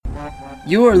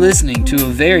You are listening to a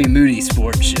very Moody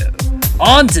sports show.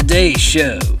 On today's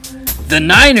show, the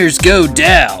Niners go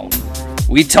down.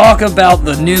 We talk about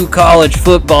the new college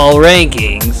football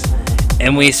rankings,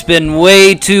 and we spend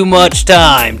way too much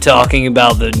time talking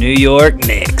about the New York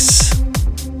Knicks.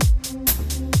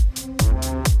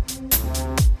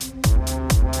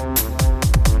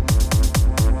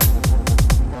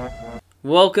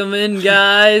 Welcome in,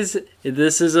 guys.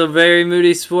 This is a very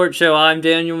Moody sports show. I'm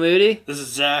Daniel Moody. This is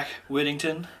Zach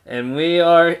Whittington. And we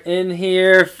are in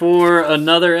here for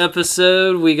another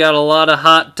episode. We got a lot of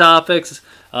hot topics.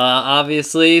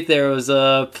 Obviously, there was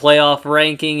a playoff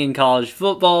ranking in college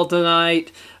football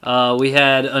tonight. We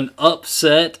had an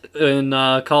upset in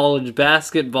college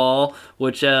basketball,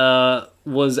 which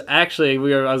was actually,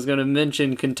 I was going to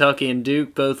mention Kentucky and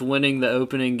Duke both winning the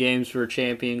opening games for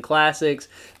Champion Classics.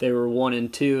 They were 1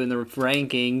 and 2 in the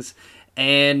rankings.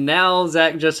 And now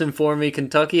Zach just informed me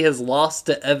Kentucky has lost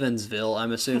to Evansville,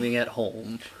 I'm assuming at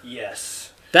home.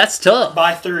 Yes. That's tough.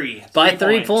 By three. By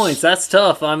 3 points. That's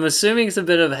tough. I'm assuming it's a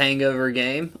bit of a hangover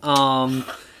game.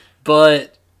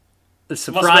 But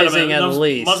surprising at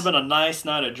least. Must have been a nice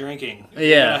night of drinking. Yeah.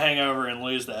 You got a hangover and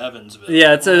lose to Evansville.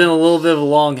 Yeah, it's a little bit of a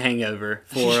long hangover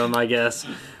for them, I guess.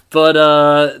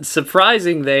 But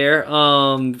surprising there.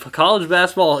 College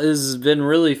basketball has been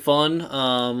really fun.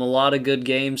 A lot of good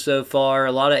games so far.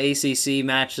 A lot of ACC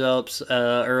matchups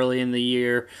early in the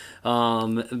year.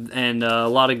 And a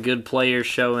lot of good players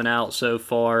showing out so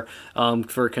far.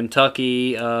 For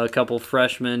Kentucky, a couple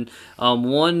freshmen.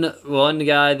 One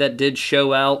guy that did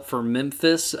show out for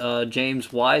Memphis,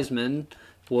 James Wiseman,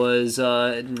 was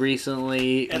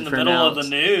recently in the middle of the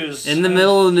news. In the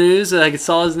middle of the news. I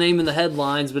saw his name in the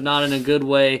headlines, but not in a good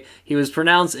way. He was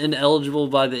pronounced ineligible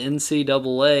by the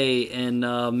NCAA, and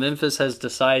Memphis has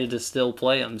decided to still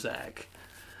play him, Zach.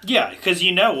 Yeah, because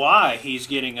you know why he's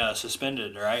getting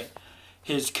suspended, right?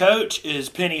 His coach is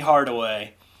Penny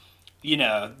Hardaway. You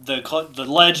know, the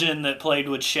legend that played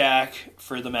with Shaq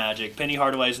for the Magic. Penny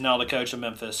Hardaway is now the coach of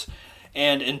Memphis.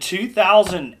 And in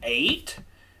 2008...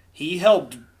 he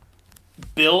helped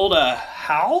build a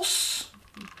house?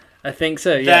 I think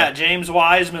so, yeah. That James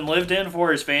Wiseman lived in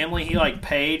for his family. He,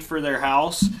 paid for their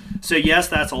house. So, yes,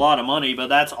 that's a lot of money, but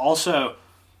that's also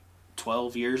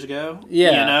 12 years ago.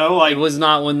 Yeah. You know? It was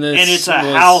not when this and it's a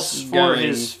house for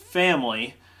his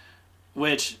family,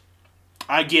 which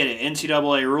I get it.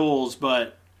 NCAA rules,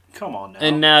 but come on now.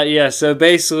 And now, yeah, so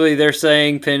basically they're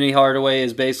saying Penny Hardaway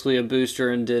is basically a booster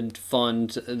and did fund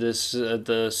this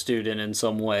the student in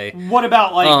some way. What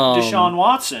about, Deshaun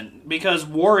Watson? Because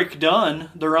Warwick Dunn,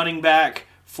 the running back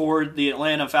for the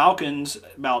Atlanta Falcons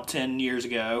about 10 years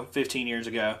ago, 15 years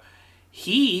ago,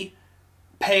 he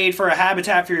paid for a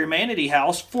Habitat for Humanity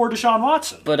house for Deshaun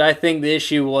Watson. But I think the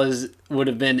issue would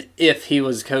have been if he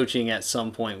was coaching at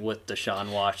some point with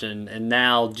Deshaun Watson, and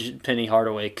now Penny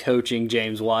Hardaway coaching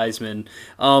James Wiseman.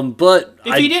 But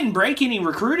if he didn't break any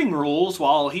recruiting rules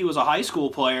while he was a high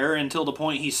school player until the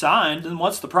point he signed, then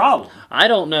what's the problem? I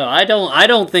don't know. I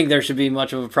don't think there should be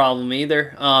much of a problem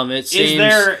either. It seems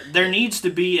there needs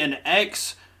to be an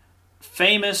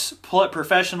ex-famous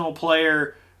professional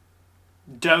player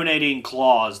donating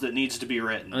clause that needs to be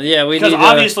written. Yeah, because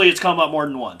obviously it's come up more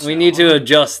than once. We need to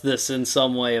adjust this in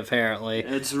some way. Apparently,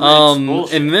 it's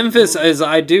bullshit. And Memphis, as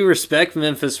I do respect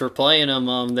Memphis for playing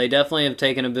them, they definitely have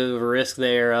taken a bit of a risk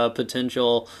there.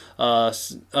 Potential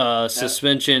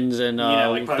suspensions and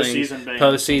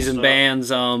postseason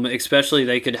bans. Especially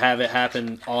they could have it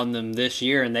happen on them this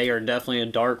year, and they are definitely a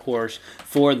dark horse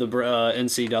for the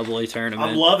NCAA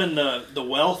tournament. I'm loving the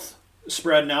wealth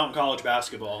spreading out in college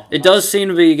basketball. It does seem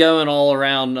to be going all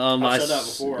around. I've said that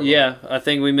before. Yeah, I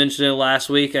think we mentioned it last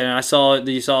week, and I saw it.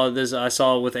 You saw this. I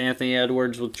saw it with Anthony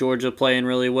Edwards with Georgia playing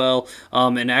really well.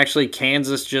 And actually,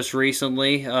 Kansas just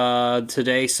recently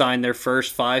today signed their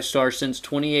first 5-star since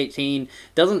 2018.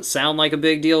 Doesn't sound like a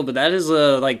big deal, but that is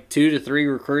 2 to 3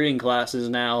 recruiting classes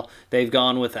now. They've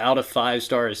gone without a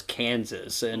 5-star as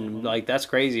Kansas, and that's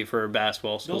crazy for a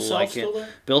basketball school. Bill Self's still there?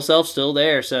 Bill Self's still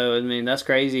there, so I mean that's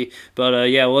crazy. But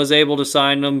was able to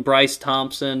sign them. Bryce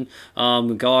Thompson,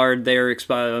 guard there. He's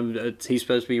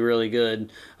supposed to be really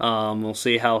good. We'll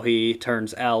see how he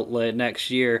turns out next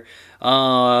year.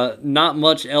 Not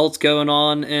much else going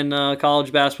on in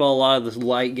college basketball. A lot of the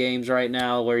light games right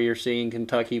now where you're seeing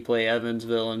Kentucky play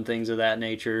Evansville and things of that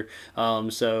nature.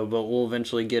 But we'll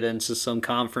eventually get into some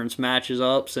conference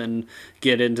matchups and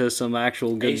get into some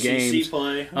actual good ACC games.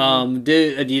 Play.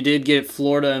 You did get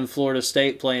Florida and Florida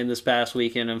State playing this past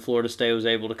weekend, and Florida State was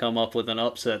able to come up with an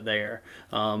upset there.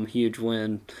 Huge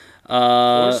win.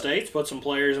 Florida State's put some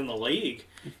players in the league.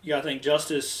 You gotta think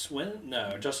Justice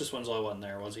Winslow wasn't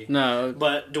there, was he? No.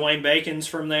 But Dwayne Bacon's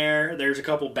from there. There's a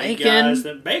couple big Bacon. guys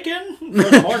that Bacon for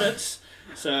the Hornets.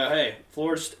 So hey,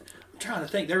 Florida. I'm trying to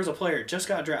think. There was a player just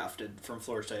got drafted from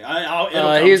Florida State.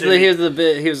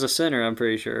 He was a center, I'm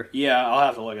pretty sure. Yeah, I'll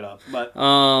have to look it up. But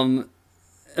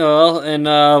well, and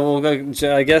we'll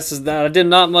go. I guess did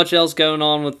not much else going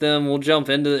on with them. We'll jump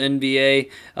into the NBA.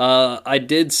 I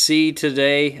did see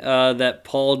today that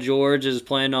Paul George is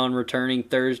planning on returning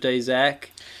Thursday.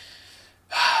 Zach,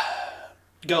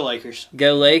 go Lakers.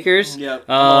 Go Lakers. Yep,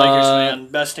 I'm a Lakers fan.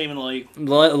 Best team in the league.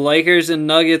 Lakers and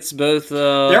Nuggets both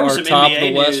are top of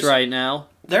the West right now.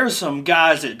 There's some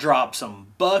guys that dropped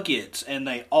some buckets, and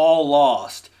they all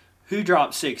lost. Who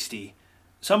dropped 60?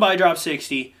 Somebody dropped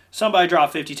 60. Somebody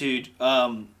dropped 52.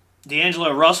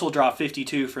 D'Angelo Russell dropped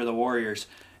 52 for the Warriors.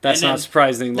 That's not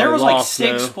surprising. There was like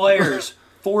 6 players,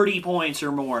 40 points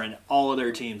or more, and all of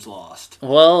their teams lost.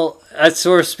 Well, that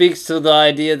sort of speaks to the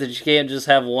idea that you can't just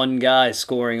have one guy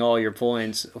scoring all your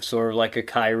points, sort of like a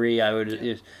Kyrie.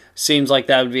 It seems like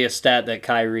that would be a stat that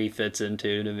Kyrie fits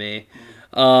into to me.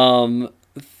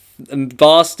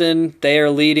 Boston, they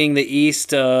are leading the East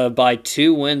by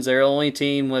 2 wins. They're the only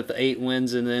team with 8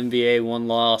 wins in the NBA, 1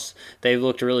 loss. They've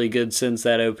looked really good since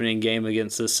that opening game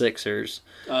against the Sixers.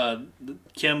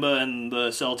 Kemba and the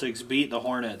Celtics beat the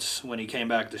Hornets when he came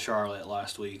back to Charlotte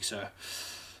last week. So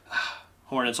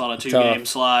Hornets on a 2-game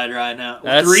slide right now.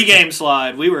 3-game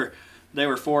slide. They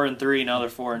were 4-3. Now they're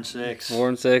 4-6.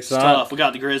 4-6. It's tough. We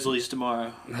got the Grizzlies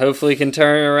tomorrow. Hopefully, can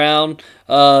turn it around.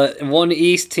 One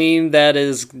East team that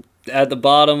is at the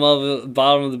bottom of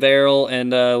the barrel, and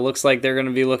looks like they're going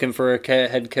to be looking for a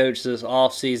head coach this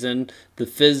offseason. The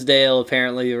Fizdale,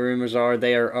 apparently, the rumors are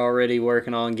they are already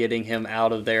working on getting him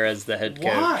out of there as the head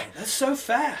coach. Why? That's so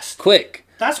fast. Quick.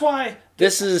 That's why.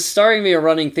 This is starting to be a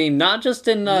running theme, not just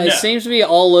in. It seems to be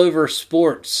all over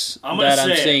sports I'm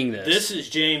seeing this. This is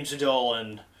James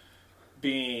Dolan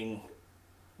being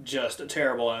just a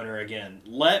terrible owner again.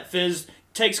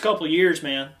 Takes a couple years,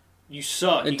 man. You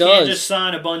suck. You can't just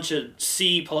sign a bunch of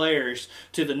C players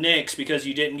to the Knicks because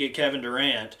you didn't get Kevin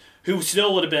Durant, who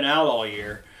still would have been out all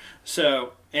year.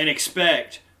 And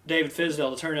expect David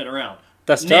Fizdale to turn it around.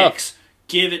 That's Knicks, tough.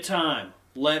 Give it time.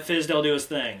 Let Fizdale do his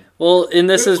thing. Well, and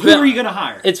who are you going to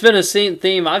hire? It's been a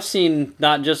theme I've seen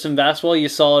not just in basketball. You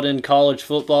saw it in college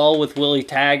football with Willie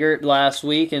Taggart last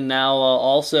week, and now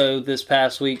also this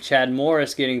past week, Chad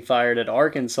Morris getting fired at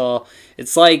Arkansas.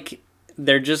 It's like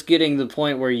they're just getting to the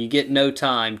point where you get no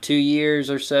time, 2 years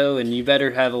or so, and you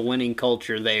better have a winning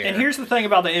culture there. And here's the thing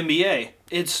about the NBA.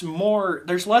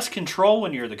 There's less control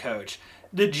when you're the coach.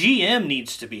 The GM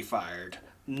needs to be fired,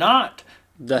 not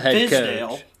the head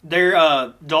Fizdale.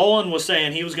 coach. Dolan was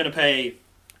saying he was going to pay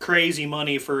crazy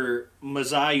money for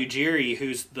Masai Ujiri,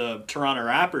 who's the Toronto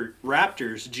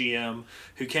Raptors GM,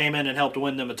 who came in and helped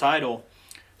win them a title.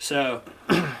 So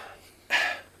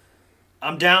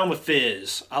I'm down with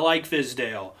Fizz. I like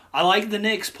Fizdale. I like the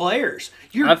Knicks players.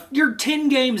 You're 10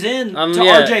 games in to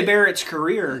RJ Barrett's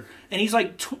career, and he's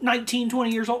like 19,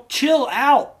 20 years old. Chill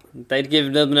out. They'd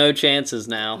give them no chances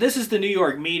now. This is the New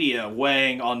York media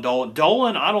weighing on Dolan.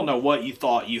 Dolan, I don't know what you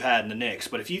thought you had in the Knicks,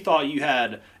 but if you thought you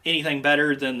had anything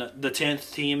better than the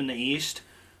 10th team in the East,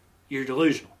 you're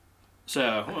delusional.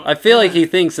 So I feel like he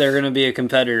thinks they're going to be a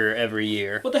competitor every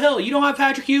year. What the hell? You don't have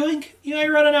Patrick Ewing?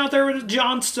 You're running out there with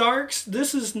John Starks?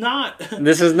 This is not back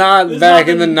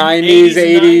in the 90s,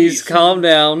 80s. Calm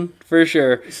down, for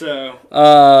sure. So,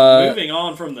 moving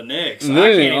on from the Knicks. I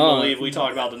can't even believe we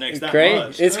talked about the Knicks that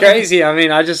much. It's crazy. I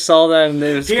mean, I just saw that and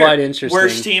it was quite interesting.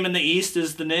 Worst team in the East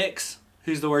is the Knicks.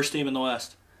 Who's the worst team in the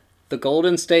West? The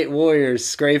Golden State Warriors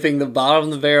scraping the bottom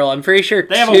of the barrel. I'm pretty sure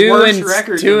they have a worse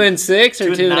record. 2-6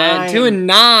 or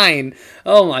 2-9.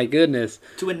 Oh my goodness.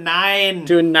 2-9.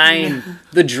 2-9.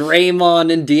 The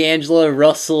Draymond and D'Angelo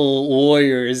Russell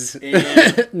Warriors.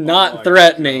 Not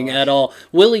threatening at all.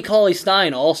 Willie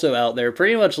Cauley-Stein also out there,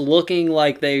 pretty much looking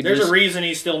like There's a reason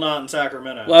he's still not in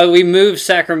Sacramento. Well, we moved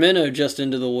Sacramento just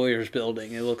into the Warriors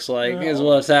building. It looks like is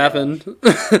what's happened.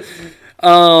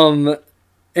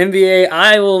 NBA,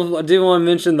 I do want to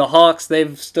mention the Hawks. They're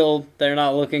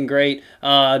not looking great.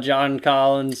 John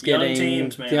Collins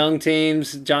getting young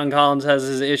teams. John Collins has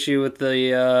his issue with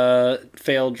the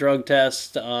failed drug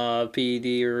test,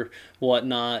 PED or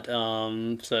whatnot.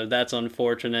 So that's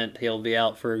unfortunate. He'll be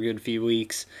out for a good few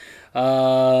weeks.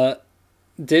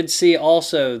 Did see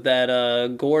also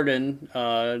that Gordon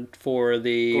for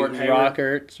the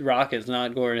Rockets,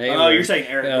 not Gordon Hayward. Oh, you're saying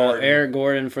Eric Gordon. Eric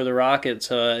Gordon for the Rockets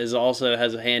has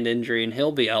a hand injury, and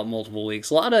he'll be out multiple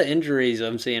weeks. A lot of injuries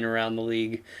I'm seeing around the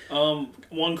league.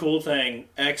 One cool thing,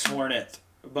 ex-Hornet,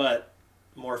 but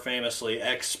more famously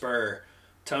ex-Spur,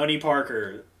 Tony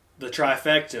Parker, the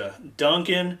trifecta,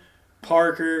 Duncan,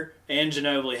 Parker, and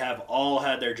Ginobili have all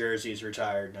had their jerseys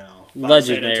retired now by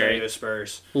Legendary. San Antonio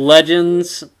Spurs.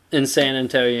 Legends in San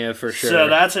Antonio for sure. So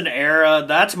that's an era.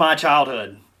 That's my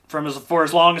childhood. For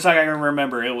as long as I can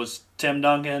remember, it was Tim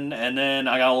Duncan, and then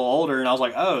I got a little older, and I was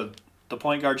like, oh, the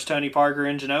point guard's Tony Parker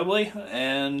and Ginobili,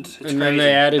 and it's crazy. Then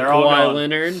they added Kawhi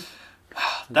Leonard.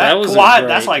 That was Kawhi.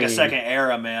 That's like a second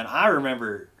era, man. I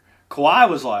remember Kawhi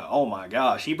was like, oh my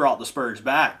gosh, he brought the Spurs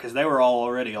back because they were all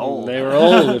already old. They were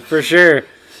old for sure.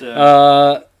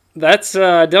 So. That's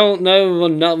I don't know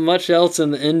not much else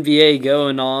in the NBA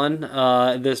going on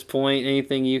at this point.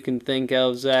 Anything you can think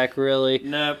of, Zach? Really?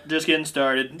 Nope, just getting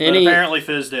started. But apparently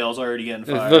Fizdale's already getting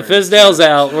fired. But Fizdale's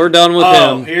out. We're done with him.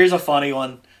 Oh, here's a funny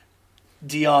one.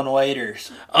 Dion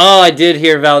Waiters. Oh, I did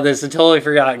hear about this. I totally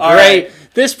forgot. All Great. right.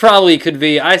 This probably could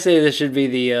be. I say this should be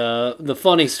the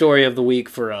funny story of the week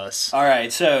for us. All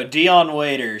right. So Dion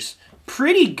Waiters,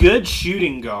 pretty good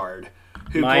shooting guard.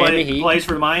 Who plays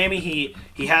for the Miami Heat.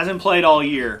 He hasn't played all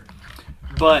year,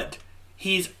 but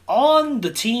he's on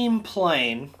the team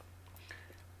plane,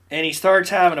 and he starts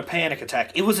having a panic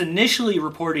attack. It was initially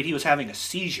reported he was having a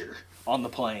seizure on the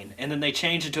plane, and then they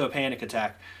changed it to a panic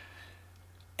attack.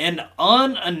 An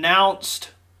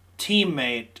unannounced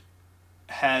teammate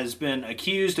has been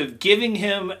accused of giving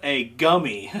him a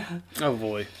gummy. Oh,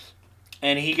 boy.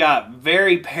 And he got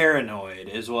very paranoid,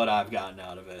 is what I've gotten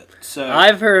out of it. So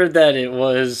I've heard that it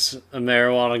was a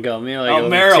marijuana gummy, like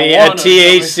marijuana a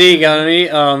THC gummy.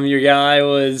 Your guy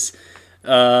was.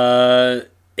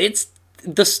 It's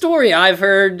the story I've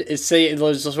heard is it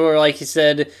was sort of like he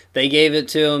said they gave it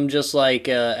to him just like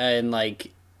and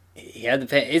like he had to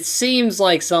pay. It seems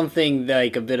like something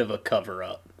like a bit of a cover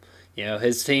up. You know,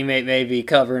 his teammate may be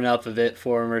covering up a bit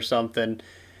for him or something.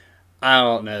 I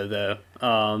don't know though.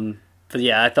 But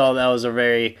yeah, I thought that was a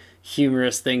very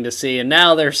humorous thing to see. And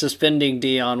now they're suspending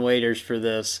Dion Waiters for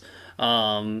this.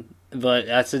 But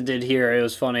as I did hear, it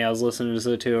was funny. I was listening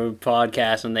to a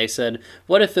podcast and they said,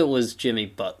 what if it was Jimmy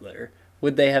Butler?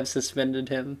 Would they have suspended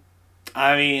him?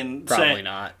 I mean, probably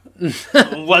not.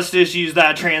 Let's just use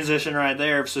that transition right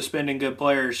there of suspending good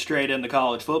players straight into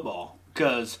college football.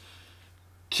 Because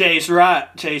Chase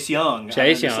Young.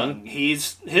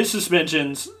 His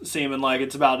suspension's seeming like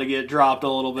it's about to get dropped a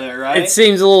little bit, right? It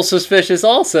seems a little suspicious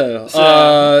also.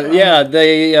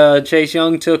 Chase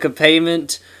Young took a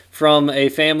payment from a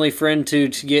family friend to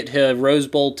get a Rose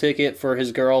Bowl ticket for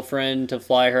his girlfriend to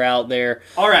fly her out there.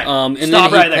 All right,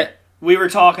 stop right there. We were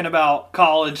talking about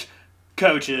college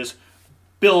coaches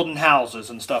building houses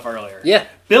and stuff earlier. Yeah.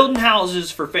 Building houses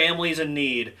for families in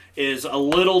need is a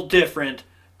little different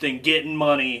than getting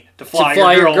money to fly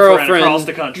your girlfriend across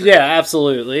the country. Yeah,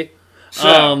 absolutely.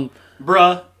 So,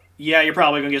 yeah, you're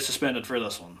probably going to get suspended for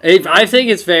this one. I think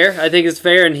it's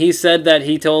fair. And he said that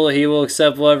he will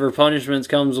accept whatever punishments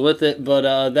comes with it.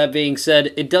 But that being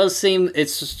said, it does seem it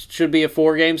should be a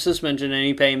 4-game suspension,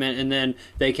 any payment, and then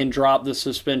they can drop the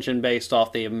suspension based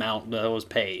off the amount that was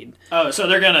paid. Oh, so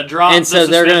they're going to drop and so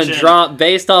they're going to drop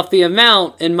based off the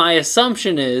amount. And my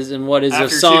assumption is, and what is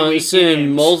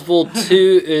assumed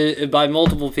by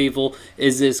multiple people,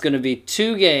 is it's going to be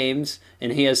 2 games.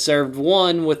 And he has served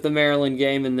 1 with the Maryland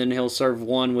game, and then he'll serve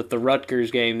 1 with the Rutgers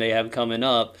game they have coming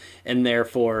up, and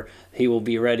therefore he will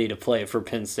be ready to play for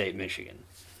Penn State, Michigan.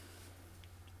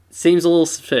 Seems a little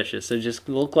suspicious, so just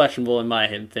a little questionable in my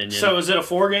opinion. So is it a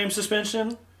 4-game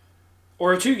suspension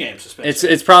or a 2-game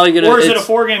suspension? It's probably going to... Or is it a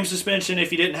 4-game suspension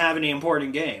if you didn't have any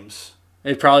important games?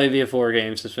 It'd probably be a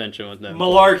 4-game suspension with them.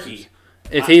 Malarkey.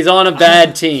 If he's on a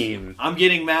bad team. I'm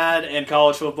getting mad, and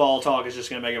college football talk is just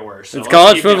going to make it worse. So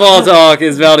college football talk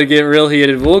is about to get real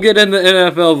heated. We'll get into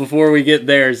NFL before we get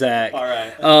there, Zach. All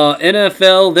right.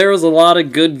 NFL, there was a lot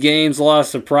of good games, a lot of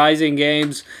surprising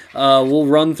games. We'll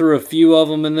run through a few of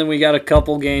them, and then we got a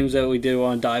couple games that we do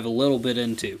want to dive a little bit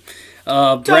into.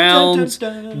 Browns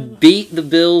beat the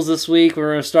Bills this week.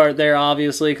 We're going to start there,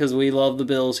 obviously, because we love the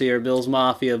Bills here, Bills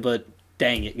Mafia, but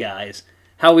dang it, guys.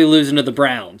 How are we losing to the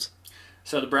Browns?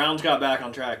 So the Browns got back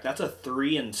on track. That's a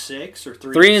 3-6 or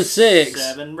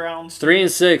 3-7 Browns.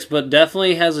 3-6, but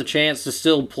definitely has a chance to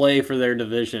still play for their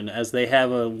division as they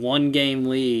have a 1-game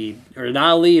lead, or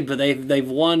not a lead, but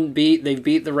they've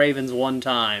beat the Ravens 1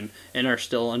 time and are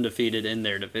still undefeated in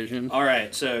their division. All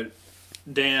right, so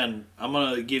Dan, I'm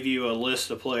gonna give you a list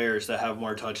of players that have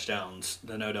more touchdowns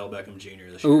than Odell Beckham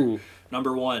Jr. this year. Ooh.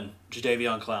 Number 1,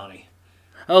 Jadeveon Clowney.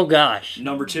 Oh gosh.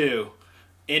 Number 2.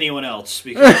 Anyone else,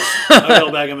 because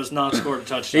Odell Beckham has not scored a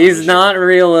touchdown. He's not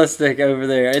realistic over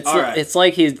there. It's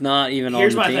like he's not even on the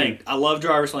team. Here's my thing. I love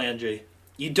Jarvis Landry.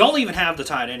 You don't even have the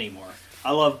tight end anymore.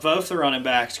 I love both the running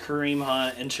backs, Kareem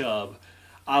Hunt and Chubb.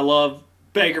 I love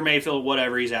Baker Mayfield,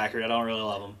 whatever, he's accurate. I don't really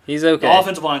love him. He's okay. The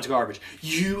offensive line's garbage.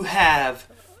 You have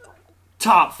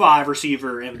top 5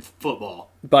 receiver in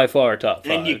football. By far top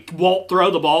 5. And you won't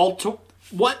throw the ball to...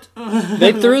 What?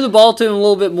 They threw the ball to him a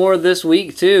little bit more this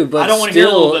week, too. But I don't want to hear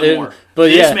a little bit more. But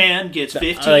this man gets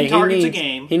 15 targets a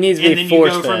game, he needs to and be then you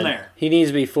go force-fed. from there. He needs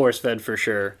to be force-fed for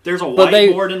sure. There's a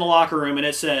whiteboard in the locker room, and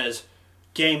it says,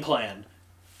 game plan.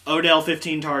 Odell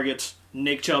 15 targets,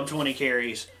 Nick Chubb 20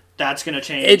 carries. That's going to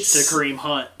change to Kareem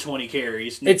Hunt 20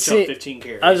 carries, Nick Chubb 15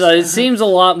 carries. It seems a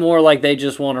lot more like they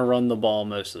just want to run the ball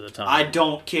most of the time. I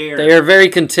don't care. They are very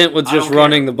content with just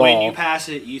running the ball. When you pass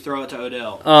it, you throw it to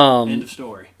Odell. End of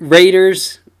story.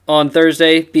 Raiders on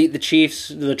Thursday beat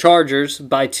the Chargers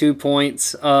by 2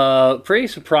 points. Pretty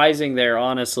surprising there,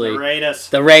 honestly.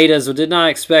 The Raiders. Did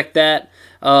not expect that.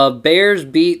 Bears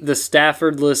beat the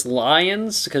Staffordless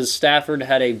Lions because Stafford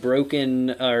had a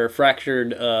broken or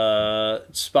fractured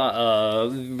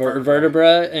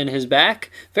vertebra in his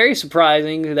back. Very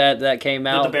surprising that came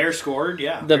out. The Bears scored,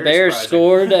 yeah. The Bears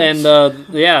scored, and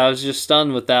I was just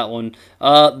stunned with that one.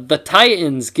 The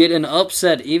Titans get an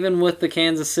upset even with the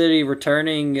Kansas City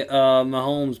returning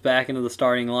Mahomes back into the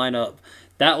starting lineup.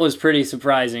 That was pretty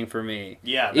surprising for me.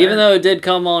 Yeah. Even though it did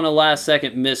come on a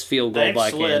last-second missed field goal by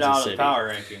Kansas City. They've slid out of the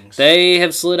power rankings. They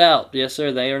have slid out. Yes,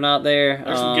 sir. They are not there.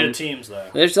 There's some good teams,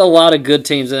 though. There's a lot of good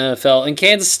teams in the NFL. And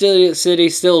Kansas City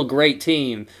still a great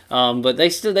team. But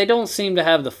they don't seem to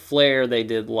have the flair they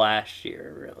did last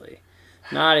year, really.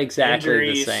 Not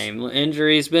exactly the same.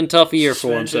 Injuries. Been a tough year for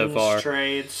them so far.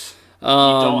 Trades. You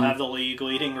don't have the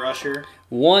league-leading rusher.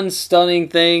 One stunning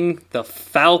thing, the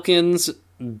Falcons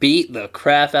beat the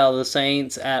crap out of the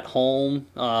Saints at home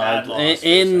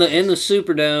in the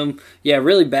Superdome. Yeah,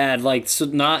 really bad. It was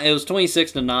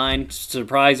 26-9.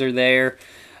 Surpriser there.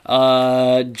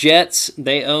 Jets,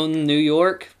 they own New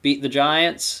York. Beat the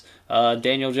Giants.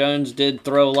 Daniel Jones did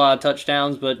throw a lot of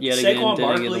touchdowns, but yet again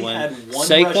didn't get the win.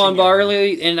 Saquon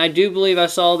Barkley, and I do believe I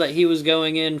saw that he was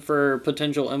going in for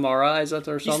potential MRIs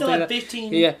or something. He still had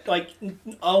 15,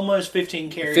 almost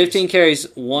 15 carries. 15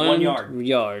 carries, 1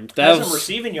 yard. That was some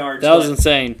receiving yards. That was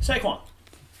insane. Saquon.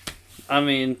 I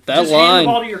mean, that just line. Hand the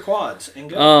ball to your quads and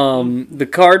go. The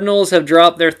Cardinals have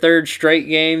dropped their 3rd straight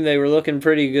game. They were looking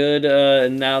pretty good,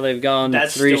 and now they've gone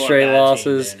 3 straight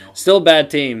losses. Still a bad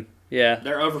team. Yeah.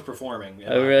 They're overperforming.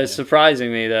 It's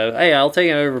surprising me, though. Hey, I'll take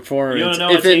an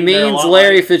overperformance if it means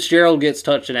Larry Fitzgerald gets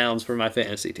touchdowns for my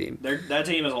fantasy team. That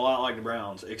team is a lot like the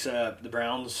Browns, except the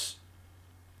Browns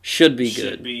should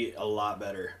be a lot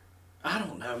better. I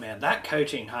don't know, man. That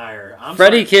coaching hire.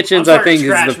 Freddie Kitchens, I think,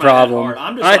 is the problem.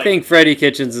 I think Freddie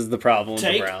Kitchens is the problem with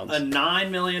the Browns. Take a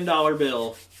 $9 million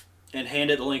bill and hand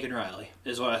it to Lincoln Riley,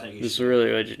 is what I think you should do. This is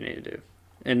really what you need to do.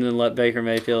 And then let Baker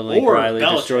Mayfield and Lincoln Riley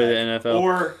destroy the NFL.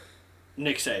 Or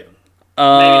Nick Saban. Maybe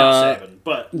not Saban,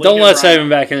 but don't let Saban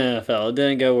back in the NFL. It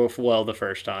didn't go well the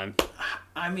first time.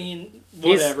 I mean,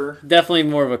 whatever. He's definitely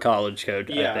more of a college coach,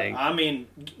 I think. I mean,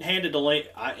 handed to late.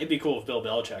 It'd be cool if Bill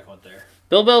Belichick went there.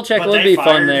 Bill Belichick would be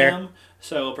fun there. Him,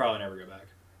 so he'll probably never go back.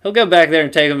 He'll go back there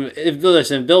and take them.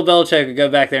 Bill Belichick would go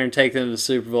back there and take them to the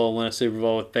Super Bowl and win a Super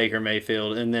Bowl with Baker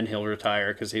Mayfield, and then he'll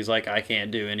retire because he's like, I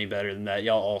can't do any better than that.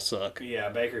 Y'all all suck. Yeah,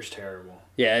 Baker's terrible.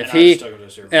 Yeah, if he took him to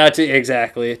the Super Bowl.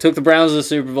 Exactly, took the Browns to the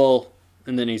Super Bowl,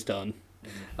 and then he's done.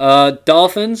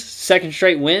 Dolphins 2nd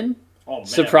straight win. Oh man,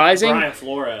 surprising. Brian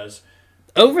Flores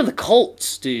over the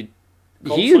Colts, dude.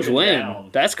 Colts huge win. Down.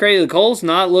 That's crazy. The Colts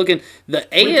not looking. We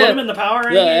put them in the power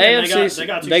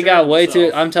ranking. They got way too.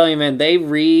 I'm telling you, man. They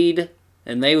read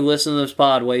and they listen to this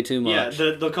pod way too much.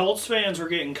 Yeah, the Colts fans were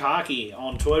getting cocky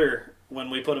on Twitter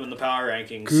when we put them in the power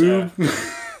rankings. So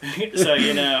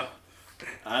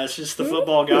it's just the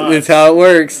football gods. That's how it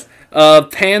works.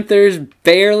 Panthers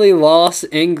barely lost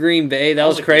in Green Bay. That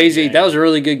was crazy. That was a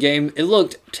really good game. It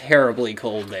looked terribly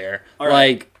cold there.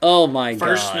 Right. Oh my god.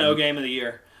 First snow game of the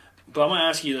year. But I'm going to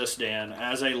ask you this, Dan,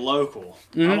 as a local.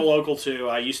 I'm a local, too.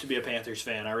 I used to be a Panthers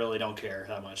fan. I really don't care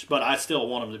that much. But I still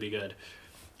want them to be good.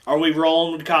 Are we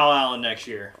rolling with Kyle Allen next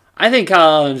year? I think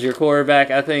Kyle Allen's your quarterback.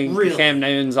 I think Cam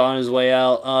Newton's on his way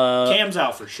out. Cam's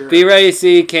out for sure. Be ready to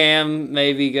see Cam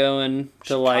maybe going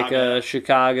to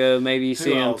Chicago. Maybe you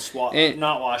see him.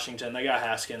 Not Washington. They got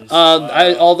Haskins.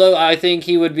 Although I think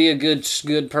he would be a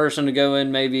good person to go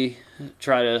in, maybe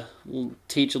try to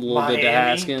teach a little bit to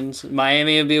Haskins.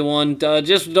 Miami would be one.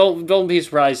 Just don't be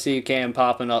surprised to see Cam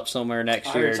popping up somewhere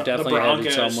next year. Definitely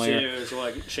headed somewhere. Too, is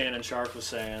like Shannon Sharp was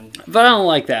saying. But I don't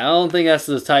like that. I don't think that's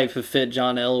the type of fit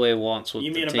John Elway wants with the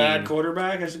team. You mean a bad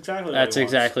quarterback? That's exactly what he wants.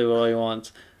 Exactly what he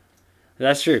wants.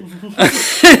 That's true.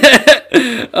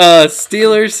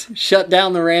 Steelers shut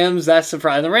down the Rams. That's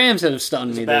surprising. The Rams have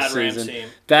stunned me this season.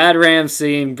 Bad Rams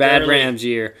team. Bad Rams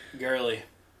year. Gurley.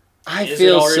 I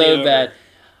feel so bad.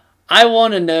 I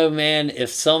want to know, man, if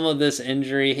some of this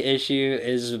injury issue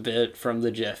is a bit from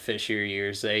the Jeff Fisher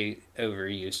years. They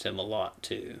overused him a lot,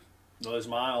 too. Those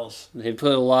miles. They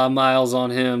put a lot of miles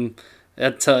on him.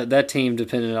 That team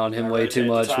depended on him way too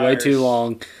much, way too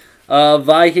long.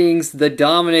 Vikings, they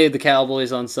dominated the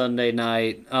Cowboys on Sunday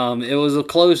night. It was a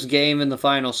close game in the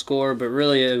final score, but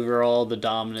really overall, the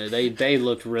dominant. They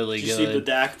looked really good. Did you see the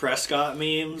Dak Prescott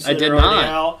memes? I did not.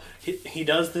 Out? He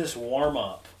does this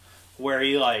warm-up where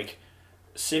he,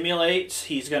 simulates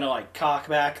he's going to, cock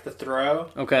back the throw.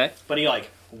 Okay. But he,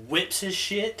 whips his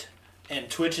shit and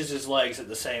twitches his legs at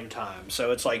the same time.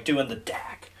 So it's like doing the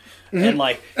Dak. And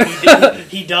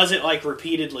he does it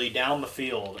repeatedly down the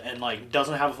field and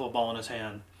doesn't have a football in his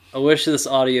hand. I wish this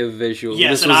audio visual.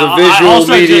 Yes, this was a visual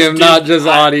medium, not just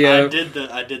audio. I did the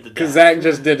Dak. Because Zach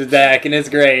just did the Dak, and it's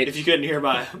great. If you couldn't hear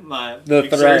my the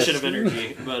exertion of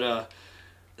energy, but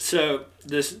so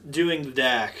this doing the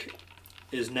Dak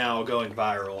is now going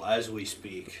viral as we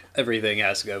speak. Everything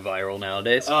has to go viral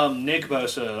nowadays. Nick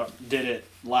Bosa did it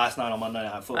last night on Monday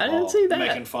Night Football. I didn't see that.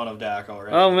 Making fun of Dak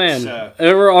already. Oh, man.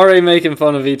 And we're already making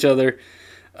fun of each other.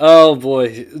 Oh,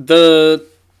 boy. The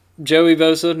Joey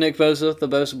Bosa, Nick Bosa, the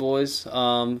Bosa boys,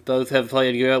 both have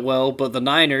played well, but the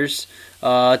Niners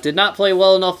did not play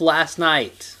well enough last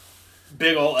night.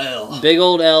 Big old L. Big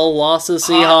old L, lost to the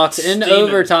Seahawks in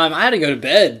overtime. I had to go to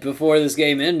bed before this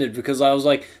game ended because I was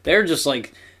they're just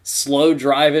slow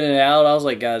driving it out. I was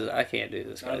like, guys, I can't do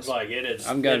this, guys. I was it is.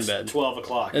 I'm going to bed. 12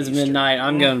 o'clock. It's midnight.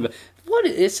 I'm going to bed.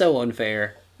 It's so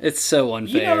unfair. It's so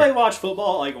unfair. You know they watch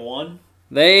football at 1?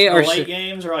 They are late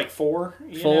games are 4.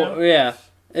 4, yeah.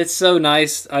 It's so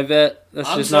nice. I bet that's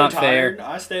I'm just so not tired. fair.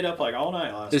 I stayed up all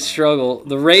night last night. It's struggle.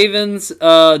 The Ravens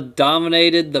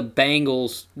dominated the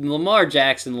Bengals. Lamar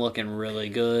Jackson looking really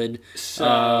good.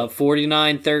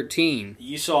 49-13.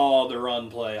 You saw the run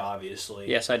play, obviously.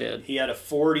 Yes, I did. He had a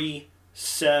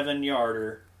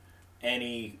 47-yarder, and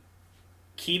he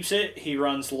keeps it. He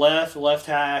runs left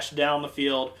hash, down the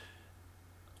field,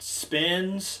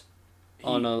 spins.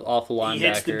 Off the linebacker. He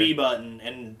hits the B button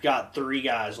and got 3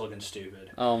 guys looking stupid.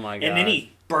 Oh, my God. And then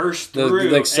he bursts through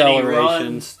the acceleration. And he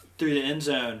runs through the end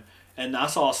zone. And I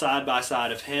saw a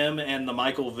side-by-side of him and the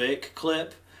Michael Vick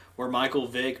clip where Michael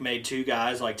Vick made 2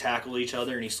 guys tackle each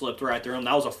other and he slipped right through them.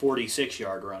 That was a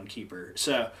 46-yard run keeper.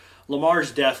 So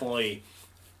Lamar's definitely,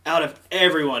 out of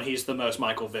everyone, he's the most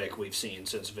Michael Vick we've seen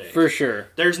since Vick. For sure.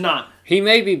 There's not. He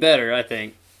may be better, I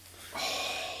think.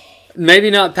 Maybe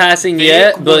not passing Vic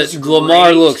yet, but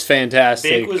Lamar looks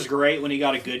fantastic. Vic was great when he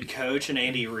got a good coach and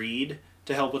Andy Reid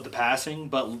to help with the passing,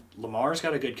 but Lamar's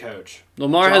got a good coach.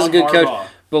 Lamar has a good coach.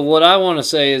 But what I want to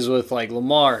say is with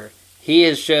Lamar, he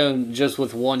has shown just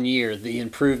with 1 year the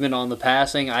improvement on the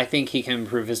passing. I think he can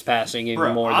improve his passing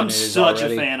even more than it is already. I'm such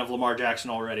a fan of Lamar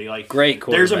Jackson already. Great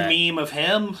quarterback. There's a meme of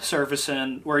him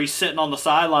surfacing where he's sitting on the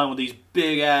sideline with these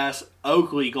big-ass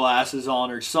Oakley glasses on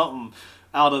or something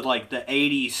out of the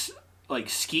 80s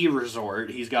ski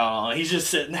resort he's got on. He's just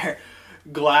sitting there,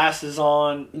 glasses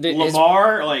on.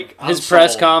 Lamar, his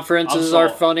press conferences are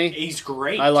funny. He's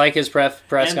great. I like his press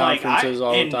conferences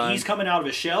all the time. And he's coming out of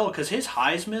his shell because his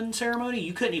Heisman ceremony,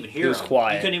 you couldn't even hear him. He was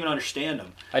quiet. You couldn't even understand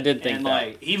him. I did think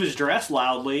that. He was dressed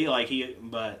loudly,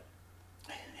 but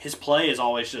his play has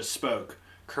always just spoke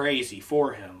crazy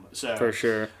for him. So for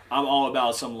sure, I'm all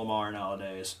about some Lamar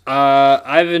nowadays.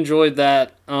 I've enjoyed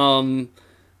that.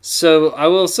 So I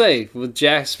will say, with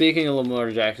speaking of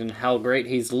Lamar Jackson, how great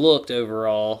he's looked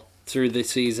overall through the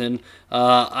season.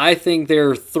 I think there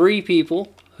are 3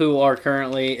 people who are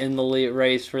currently in the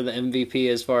race for the MVP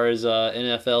as far as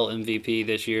NFL MVP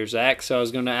this year, Zach. So I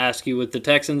was going to ask you, with the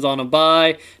Texans on a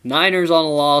bye, Niners on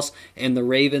a loss, and the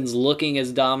Ravens looking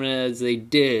as dominant as they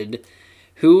did,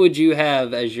 who would you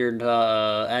have as your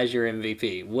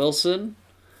MVP? Wilson,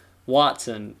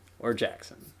 Watson, or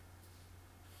Jackson?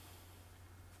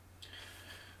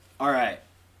 All right.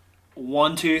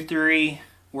 1, 2, 3.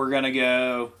 We're going to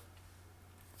go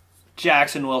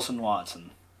Jackson, Wilson, Watson.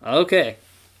 Okay.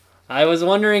 I was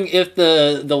wondering if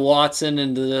the Watson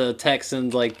and the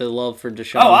Texans, the love for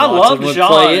Deshaun I love Watson would Deshaun.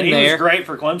 play in he there. Was great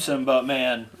for Clemson, but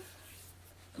man,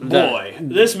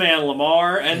 this man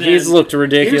Lamar, and he's looked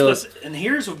ridiculous.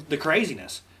 Here's the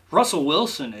craziness: Russell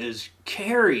Wilson is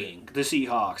carrying the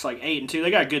Seahawks 8-2.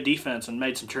 They got good defense and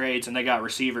made some trades, and they got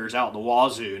receivers out the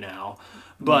wazoo now.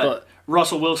 But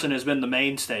Russell Wilson has been the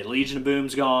mainstay. Legion of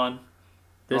Boom's gone.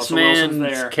 This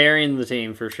man's carrying the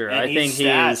team for sure. And I think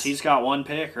he's got 1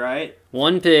 pick, right?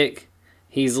 1 pick.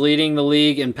 He's leading the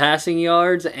league in passing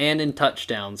yards and in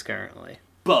touchdowns currently.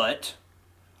 But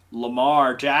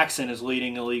Lamar Jackson is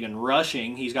leading the league in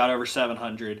rushing. He's got over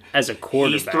 700. As a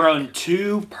quarterback. He's thrown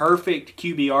 2 perfect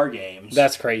QBR games.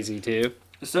 That's crazy, too.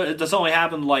 So that's only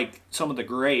happened like some of the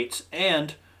greats.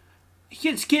 And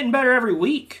it's getting better every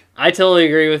week. I totally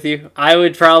agree with you. I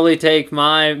would probably take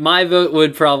my vote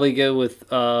would probably go with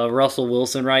Russell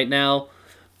Wilson right now.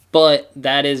 But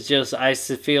that is just, I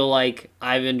feel like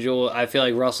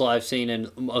Russell I've seen in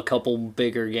a couple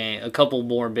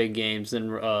more big games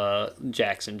than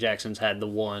Jackson. Jackson's had the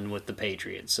one with the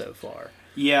Patriots so far.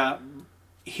 Yeah,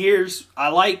 I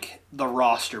like the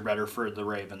roster better for the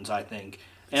Ravens, I think.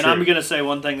 And True. I'm going to say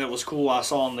one thing that was cool I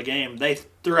saw in the game. They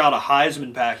threw out a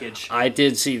Heisman package. I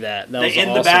did see that. That was in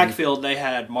awesome. the backfield, they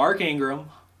had Mark Ingram,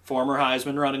 former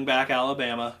Heisman running back,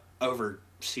 Alabama, over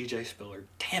C.J. Spiller.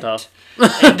 Damn Tough.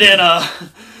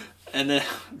 it. And then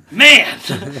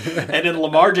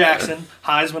Lamar Jackson,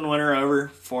 Heisman winner over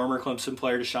former Clemson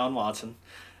player Deshaun Watson.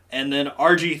 And then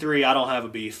RG3, I don't have a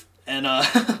beef. And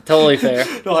Totally fair.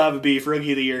 Don't have a beef.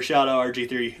 Rookie of the year. Shout out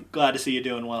RG3. Glad to see you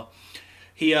doing well.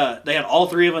 They had all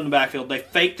 3 of them in the backfield. They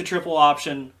faked the triple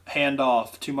option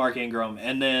handoff to Mark Ingram.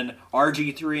 And then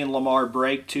RG3 and Lamar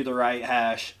break to the right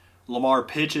hash. Lamar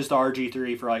pitches to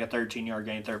RG3 for like a 13-yard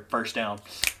gain, first down.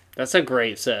 That's a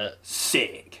great set.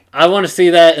 Sick. I want to see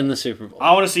that in the Super Bowl.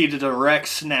 I want to see the direct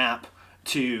snap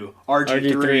to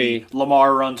RG3.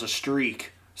 Lamar runs a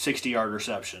streak. 60-yard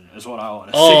reception is what I want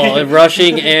to see. Oh,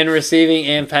 rushing and receiving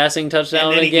and passing touchdown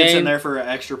and then in a game. He gets in there for an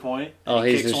extra point. Oh,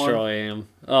 he's destroying him.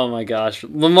 Oh, my gosh.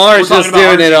 Lamar's just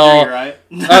doing RG3, it all. Right?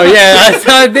 Oh, yeah.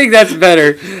 I think that's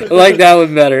better. I like that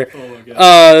one better. Oh, my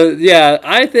God. Yeah,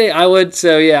 I think I would.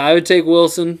 So, yeah, I would take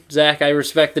Wilson. Zach, I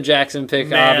respect the Jackson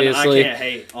pick, obviously. I can't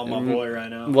hate on my boy right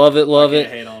now. Love it. I can't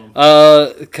hate on him.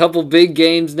 A couple big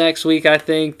games next week, I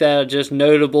think, that are just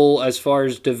notable as far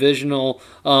as divisional.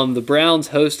 The Browns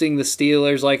hosting the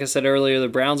Steelers. Like I said earlier, the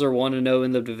Browns are 1-0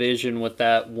 in the division with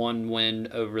that one win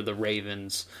over the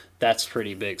Ravens. That's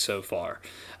pretty big so far.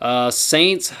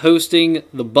 Saints hosting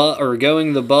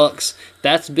going the Bucks.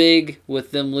 That's big with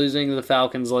them losing to the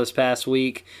Falcons this past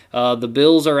week. The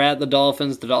Bills are at the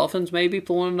Dolphins. The Dolphins may be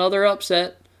pulling another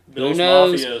upset. Who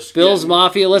knows? Bills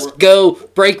Mafia, let's go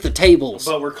break the tables.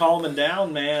 But we're calming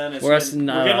down, man. We're getting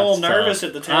a little nervous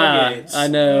at the tailgates. I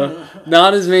know.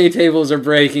 Not as many tables are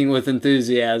breaking with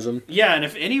enthusiasm. Yeah, and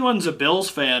if anyone's a Bills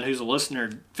fan who's a listener,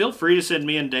 feel free to send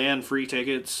me and Dan free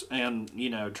tickets and,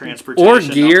 transportation or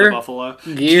gear. up to Buffalo.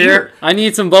 Gear. I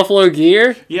need some Buffalo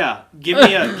gear. Yeah, give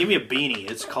me a beanie.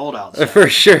 It's cold outside. For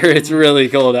sure, it's really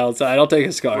cold outside. I'll take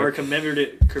a scarf. Or a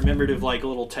commemorative like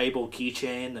little table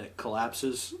keychain that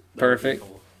collapses. Perfect.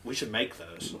 We should make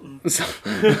those.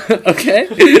 Okay.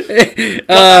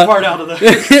 That part out of the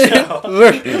show.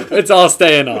 It's all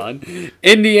staying on.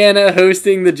 Indiana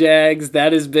hosting the Jags.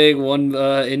 That is big.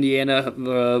 Indiana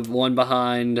one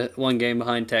game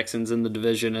behind Texans in the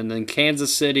division, and then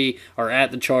Kansas City are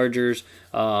at the Chargers.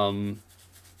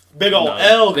 Big old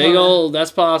L. Big old.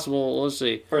 That's possible. Let's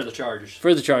see. For the Chargers.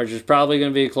 Probably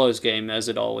going to be a close game, as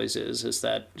it always is. It's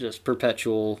that just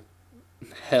perpetual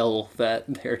hell that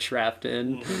they're trapped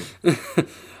in. The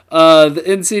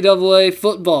NCAA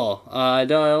football. I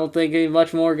don't think any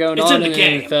much more going on in the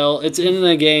NFL. It's in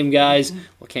the game, guys.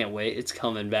 Well, can't wait. It's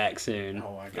coming back soon.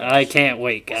 Oh my gosh. I can't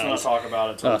wait, guys. Let's not talk about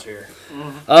it until it's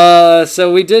here.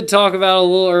 So we did talk about a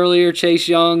little earlier. Chase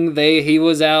Young. He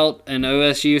was out, and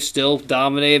OSU still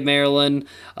dominated Maryland.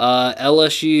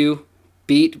 LSU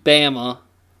beat Bama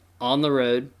on the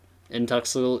road in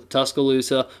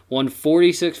Tuscaloosa, won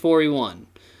 46-41.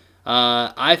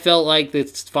 I felt like the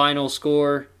final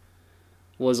score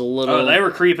was a little... Oh, they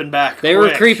were creeping back They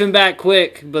were creeping back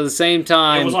quick, but at the same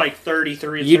time... It was like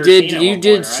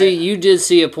 33-13 You did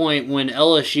see a point when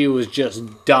LSU was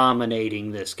just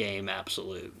dominating this game,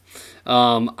 absolute.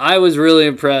 I was really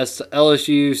impressed.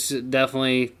 LSU's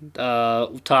definitely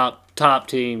top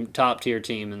tier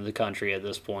team in the country at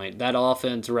this point. That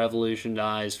offense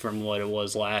revolutionized from what it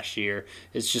was last year.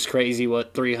 It's just crazy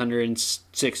what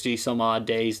 360 some odd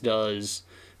days does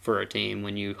for a team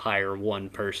when you hire one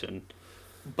person.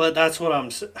 But that's what I'm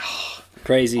saying.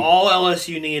 Crazy. All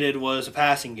LSU needed was a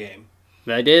passing game.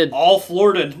 They did. All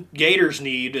Florida Gators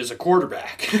need is a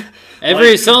quarterback.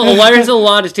 There's a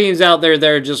lot of teams out there that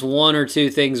are just one or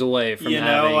two things away from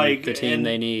having the team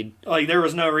they need. Like, there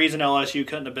was no reason LSU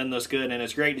couldn't have been this good, and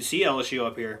it's great to see LSU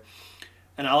up here.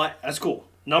 And that's cool.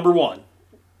 Number one.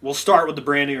 We'll start with the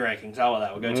brand new rankings. How about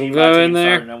that? We'll go team by team.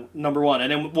 Start number one,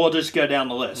 and then we'll just go down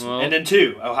the list. And then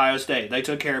 2, Ohio State. They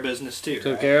took care of business too.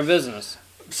 Took care of business.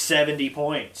 70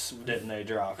 points, didn't they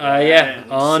drop? Yeah,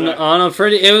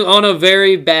 on a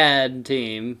very bad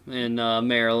team in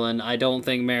Maryland. I don't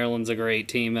think Maryland's a great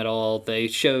team at all. They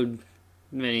showed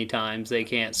many times they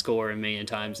can't score, and many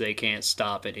times they can't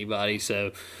stop anybody.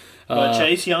 So, but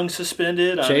Chase Young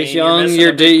suspended.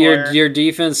 Your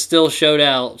defense still showed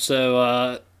out.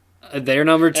 So they're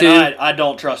number 2. And I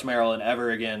don't trust Maryland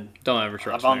ever again. Don't ever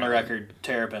trust. I'm on the record.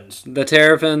 Terrapins. The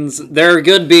Terrapins. They're a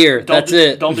good beer. That's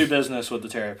it. Don't do business with the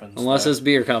Terrapins unless it's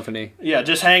beer company. Yeah,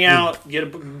 just hang out. Go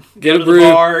to the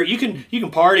bar. You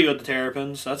can party with the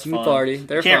Terrapins. That's fun. Party.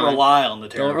 They're can't fine. Rely on the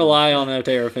Terrapins. Don't rely on a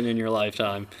Terrapin in your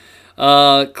lifetime.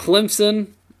 Clemson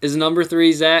is number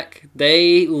 3, Zach.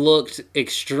 They looked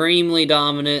extremely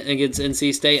dominant against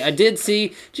NC State. Did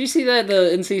you see that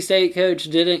the NC State coach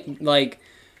didn't, like,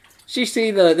 did you see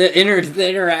the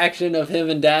interaction of him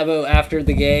and Dabo after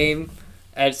the game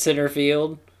at center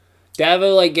field?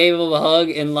 Dabo, like, gave him a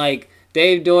hug, and, like,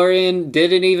 Dave Dorian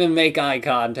didn't even make eye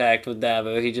contact with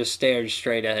Dabo. He just stared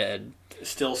straight ahead.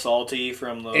 Still salty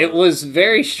from the... It was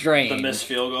very strange. The missed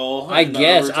field goal. I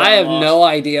guess. I have no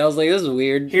idea. I was like, this is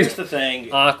weird. Here's the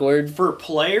thing. Awkward. For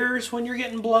players, when you're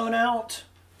getting blown out,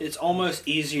 it's almost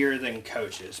easier than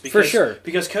coaches. For sure.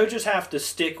 Because coaches have to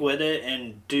stick with it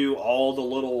and do all the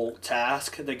little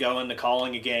tasks that go into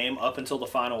calling a game up until the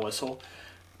final whistle.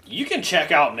 You can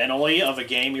check out mentally of a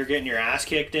game you're getting your ass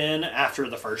kicked in after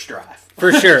the first drive.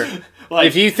 For sure. Like,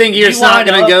 if you think it's not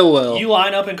going to go well. You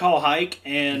line up and call hike,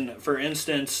 and for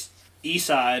instance,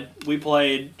 Eastside, we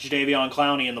played Jadeveon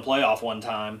Clowney in the playoff one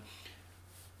time.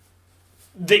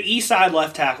 The Eastside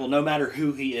left tackle, no matter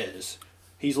who he is,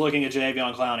 he's looking at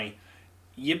Jadeveon Clowney.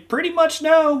 You pretty much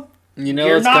know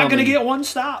you're not going to get one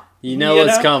stop. You know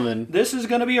it's coming. This is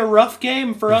going to be a rough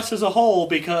game for us as a whole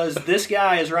because this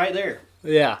guy is right there.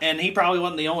 Yeah. And he probably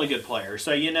wasn't the only good player.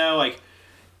 So,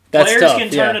 that's players tough, can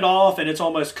turn it off, and it's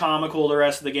almost comical the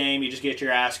rest of the game. You just get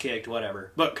your ass kicked,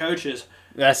 whatever. But coaches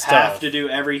have to do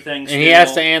everything still. And he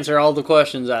has to answer all the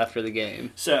questions after the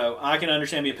game. So, I can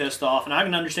understand being pissed off, and I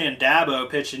can understand Dabo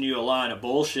pitching you a line of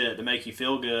bullshit to make you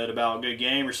feel good about a good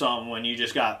game or something when you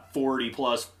just got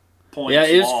 40-plus points. Yeah,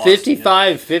 it was lost,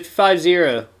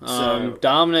 55-0.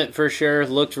 Dominant for sure.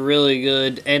 Looked really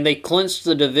good. And they clinched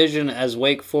the division as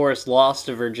Wake Forest lost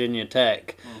to Virginia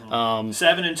Tech.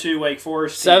 7-2 Wake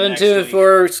Forest. 7-2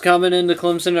 Forest coming into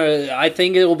Clemson. I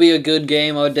think it will be a good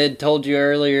game. I told you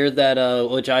earlier that,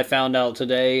 which I found out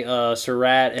today,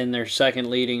 Surratt and their second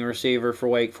leading receiver for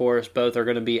Wake Forest both are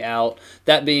going to be out.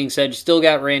 That being said, you still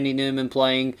got Randy Newman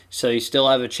playing, so you still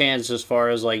have a chance as far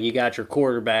as like you got your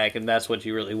quarterback, and that's what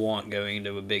you really want going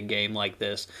into a big game like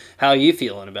this. How are you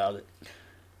feeling about it?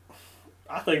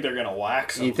 I think they're going to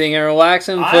wax them. You think they're going to wax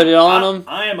them, put it on them?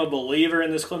 I am a believer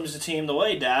in this Clemson team. The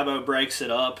way Dabo breaks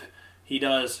it up, he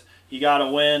does, you got to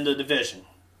win the division.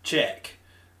 Check.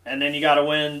 And then you got to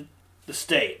win the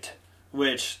state,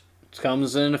 which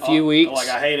comes in a few weeks. Like,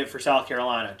 I hate it for South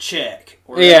Carolina. Check.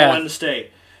 We're going to win the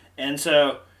state. And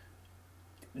so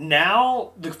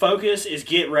now the focus is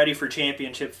get ready for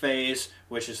championship phase,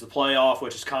 which is the playoff,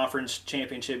 which is conference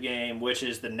championship game, which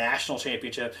is the national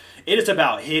championship. It is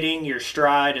about hitting your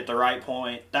stride at the right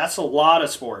point. That's a lot of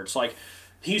sports. Like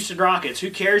Houston Rockets,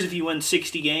 who cares if you win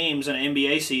 60 games in an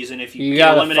NBA season if you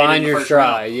get eliminated in the first round? You got to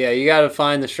find your stride. Yeah, you got to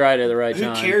find the stride at the right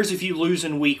time. Who cares if you lose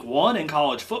in week 1 in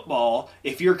college football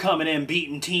if you're coming in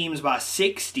beating teams by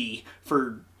 60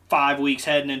 for 5 weeks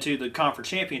heading into the conference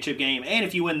championship game, and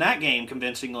if you win that game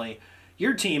convincingly,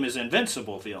 your team is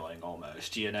invincible feeling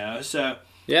almost, So,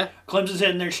 yeah, Clemson's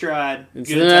hitting their stride. It's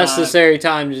the necessary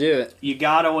time to do it. You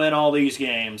got to win all these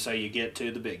games so you get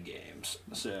to the big games.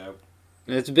 So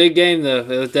it's a big game, though.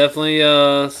 It'll definitely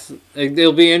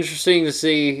it'll be interesting to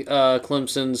see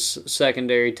Clemson's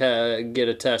secondary get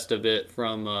a test a bit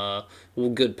from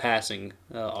good passing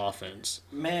offense.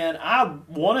 Man, I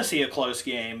want to see a close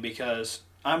game because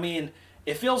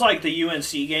it feels like the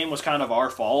UNC game was kind of our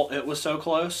fault. It was so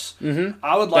close. Mm-hmm.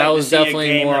 I would like to see a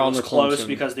game that was close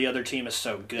because the other team is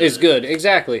so good. It's good,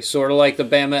 exactly. Sort of like the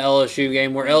Bama-LSU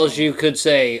game where LSU could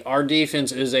say, our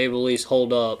defense is able to at least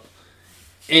hold up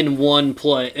in one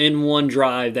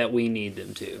drive that we need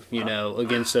them to,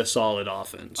 against a solid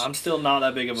offense. I'm still not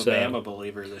that big of a Bama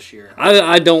believer this year.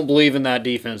 I don't believe in that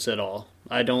defense at all.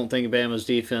 I don't think Bama's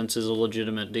defense is a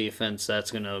legitimate defense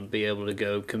that's going to be able to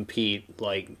go compete,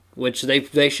 which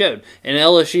they showed. And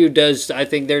LSU does, I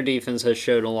think their defense has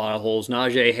showed a lot of holes.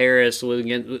 Najee Harris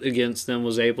against them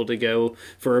was able to go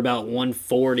for about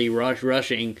 140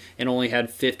 rushing and only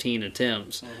had 15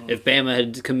 attempts. Mm-hmm. If Bama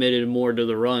had committed more to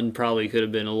the run, probably could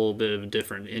have been a little bit of a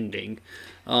different ending.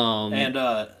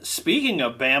 And speaking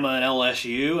of Bama and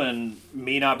LSU and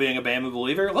me not being a Bama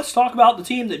believer, let's talk about the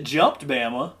team that jumped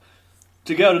Bama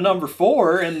to go to number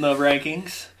 4 in the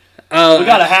rankings. We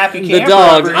got a happy camper. The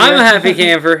dogs. Over I'm here. a happy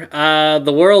camper.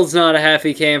 The world's not a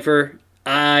happy camper.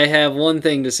 I have one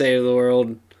thing to say to the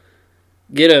world.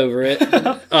 Get over it.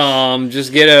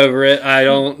 Just get over it. I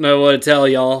don't know what to tell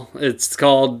y'all. It's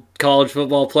called College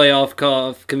Football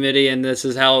Playoff Committee, and this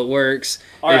is how it works.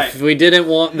 If we didn't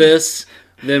want this,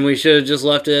 then we should have just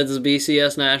left it as the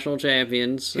BCS National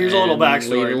Champions. Here's a little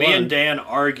backstory. Me and Dan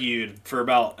argued for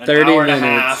about an 30 hour and minutes. a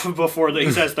half before he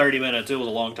says 30 minutes. It was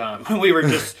a long time. We were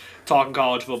just talking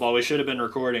college football. We should have been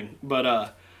recording.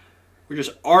 But we're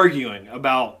just arguing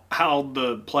about how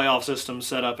the playoff system's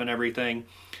set up and everything.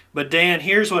 But Dan,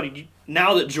 here's what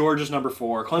now that Georgia's number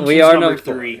 4, Clemson's number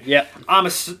 3. Yep.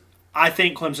 I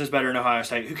think Clemson's better than Ohio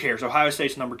State. Who cares? Ohio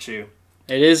State's number 2.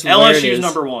 It is. LSU's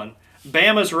number 1.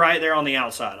 Bama's right there on the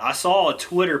outside. I saw a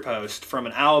Twitter post from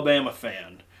an Alabama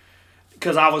fan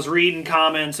because I was reading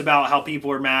comments about how people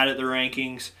were mad at the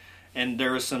rankings, and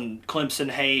there was some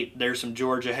Clemson hate, there's some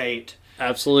Georgia hate.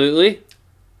 Absolutely.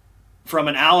 From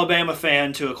an Alabama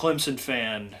fan to a Clemson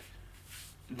fan,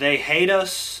 they hate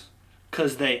us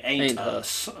because they ain't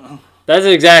us. That's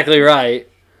exactly right.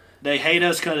 They hate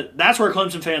us because that's where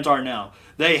Clemson fans are now.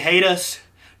 They hate us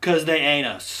because they ain't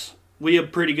us. We have a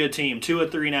pretty good team. 2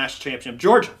 of 3 national championship.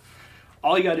 Georgia,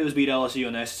 all you got to do is beat LSU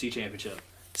in the SEC championship.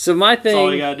 So my thing, that's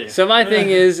all you got to do. So my thing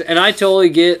is, and I totally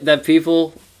get that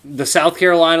the South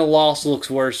Carolina loss looks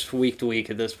worse week to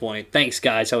week at this point. Thanks,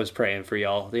 guys. I was praying for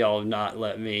y'all. Y'all have not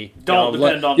let me. Y'all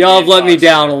have let me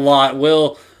down a lot.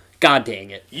 God dang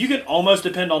it. You can almost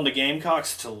depend on the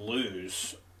Gamecocks to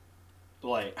lose.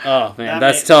 Oh man,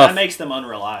 that's tough. That makes them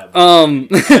unreliable.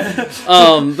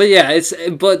 But yeah,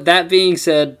 but that being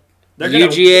said,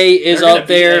 UGA is up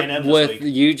there with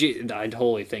UGA. I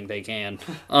totally think they can.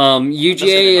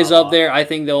 UGA is up there. I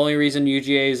think the only reason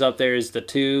UGA is up there is the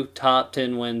 2 top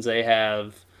 10 wins they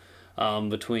have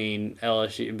between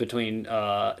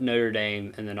Notre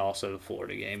Dame and then also the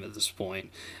Florida game at this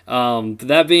point. But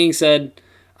that being said,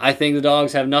 I think the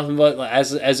Dogs have nothing but,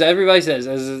 as everybody says,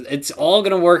 it's all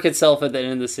going to work itself at the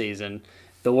end of the season.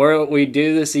 We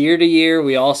do this year to year.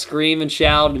 We all scream and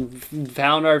shout and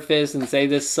pound our fists and say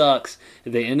this sucks.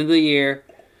 At the end of the year,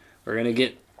 we're going to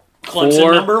get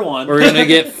Clemson number 1. We're going to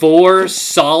get 4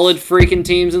 solid freaking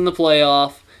teams in the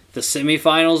playoff. The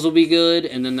semifinals will be good,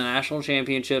 and then the national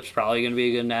championship's probably going to be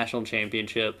a good national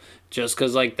championship. Just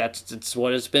because, it's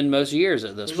what it's been most years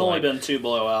at this point. There's only been 2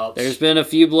 blowouts. There's been a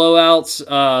few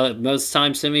blowouts. Most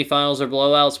times semifinals are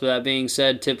blowouts, but that being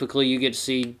said, typically you get to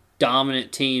see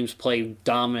dominant teams play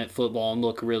dominant football and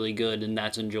look really good, and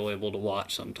that's enjoyable to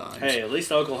watch sometimes. Hey, at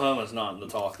least Oklahoma's not in the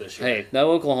talk this year. Hey,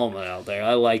 no Oklahoma out there.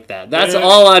 I like that. That's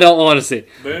all I don't want to see.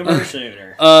 Boomer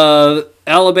sooner.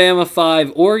 Alabama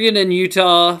 5. Oregon and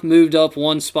Utah moved up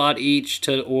 1 spot each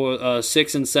to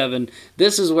 6 and 7.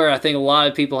 This is where I think a lot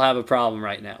of people have a problem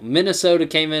right now. Minnesota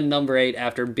came in number 8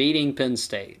 after beating Penn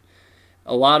State.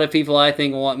 A lot of people, I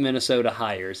think, want Minnesota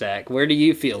higher, Zach. Where do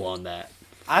you feel on that?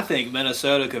 I think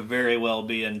Minnesota could very well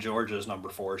be in Georgia's number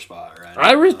 4 spot right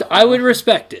now. I would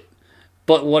respect it.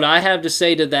 But what I have to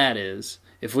say to that is,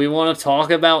 if we want to talk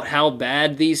about how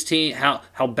bad these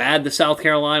how bad the South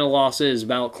Carolina loss is,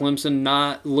 about Clemson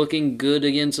not looking good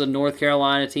against a North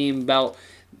Carolina team, about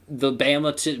the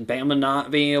Bama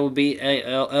not being able to beat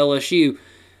LSU,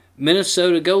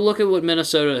 Minnesota, go look at what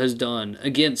Minnesota has done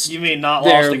against. You mean not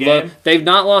lost a game? They've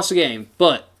not lost a game,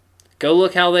 but go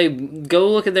look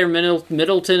at their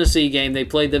Middle Tennessee game. They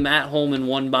played them at home and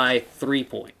won by 3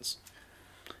 points.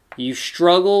 You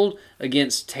struggled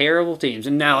against terrible teams.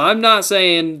 And now I'm not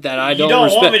saying that I don't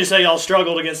respect... You don't want me to say y'all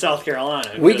struggled against South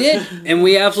Carolina. We did, and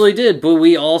we absolutely did. But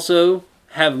we also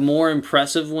have more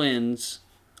impressive wins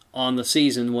on the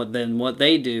season than what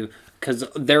they do, because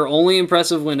their only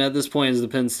impressive win at this point is the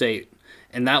Penn State.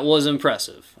 And that was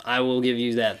impressive. I will give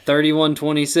you that.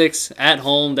 31-26 at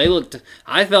home.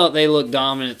 I felt they looked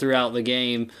dominant throughout the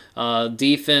game.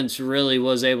 Defense really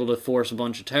was able to force a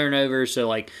bunch of turnovers.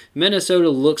 So, Minnesota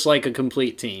looks like a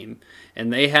complete team.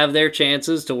 And they have their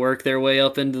chances to work their way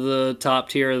up into the top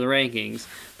tier of the rankings.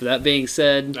 But that being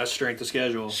said... That's strength of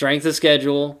schedule. Strength of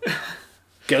schedule.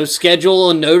 Go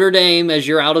schedule a Notre Dame as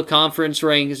your out-of-conference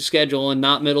rank schedule and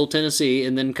not Middle Tennessee,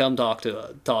 and then come talk.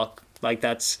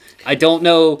 I don't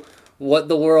know what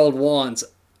the world wants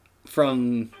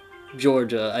from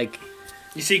Georgia.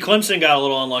 You see, Clemson got a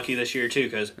little unlucky this year too,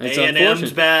 because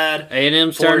A&M's bad,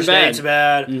 A&M's Florida turned State's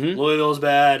bad, Mm-hmm. Louisville's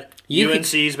bad,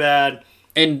 UNC's bad.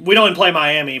 And we don't even play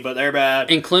Miami, but they're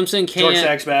bad. And Clemson can't. Georgia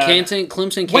Tech's bad.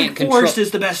 Clemson can't Wake control. Forest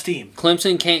is the best team.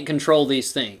 Clemson can't control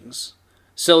these things.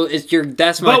 So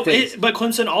that's my thing. But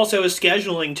Clemson also is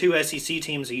scheduling 2 SEC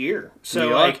teams a year. So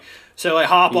Yeah.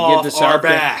 hop off our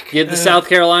back. Get the South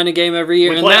Carolina game every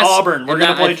year. We play Auburn. We're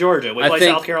going to play Georgia. We play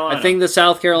South Carolina. I think the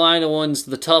South Carolina one's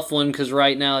the tough one because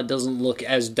right now it doesn't look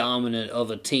as dominant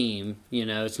of a team. You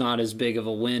know, it's not as big of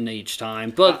a win each time.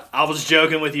 But I was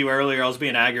joking with you earlier. I was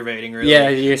being aggravating,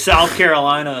 really. Yeah. South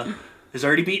Carolina has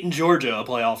already beaten Georgia, a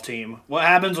playoff team. What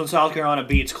happens when South Carolina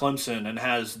beats Clemson and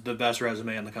has the best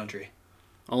resume in the country?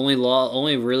 Only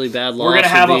really bad loss. We're going to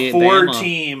have a 4-team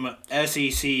team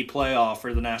SEC playoff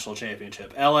for the national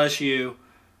championship. LSU,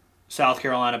 South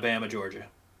Carolina, Bama, Georgia.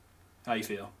 How you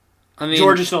feel? I mean,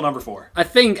 Georgia's still number 4. I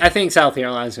think South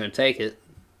Carolina's going to take it.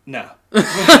 No.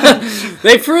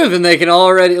 They've proven they can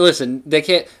already listen. They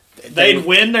can't. They'd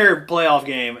win their playoff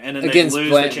game and then they'd lose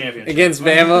the championship. Against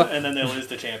Bama? And then they lose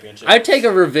the championship. I'd take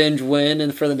a revenge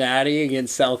win for the Natty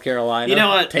against South Carolina. You know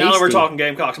what? Tasty. Now that we're talking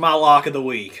Gamecocks, my lock of the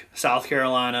week, South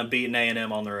Carolina beating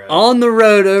A&M on the road. On the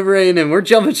road over A&M. We're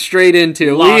jumping straight into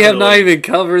it. We have not even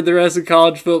covered the rest of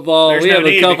college football. There's we no have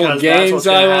a couple games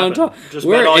I want to talk. Just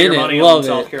bet all your money on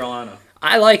South Carolina.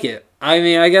 I like it. I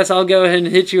mean, I guess I'll go ahead and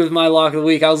hit you with my lock of the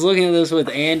week. I was looking at this with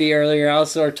Andy earlier. I'll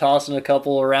start tossing a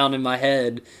couple around in my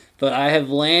head. But I have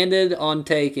landed on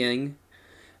taking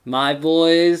my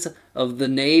boys of the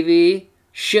Navy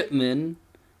Shipmen.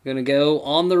 Going to go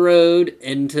on the road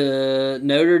into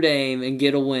Notre Dame and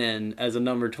get a win as a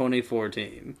number 24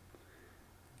 team.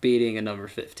 Beating a number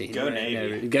 15. Go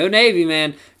Navy. Go Navy,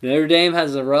 man. Notre Dame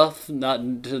has a rough,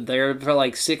 they're for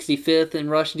like 65th in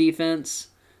rush defense.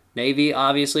 Navy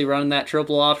obviously running that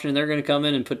triple option. They're going to come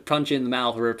in and punch you in the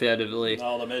mouth repetitively.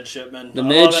 Oh, the midshipmen. The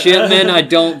midshipmen, I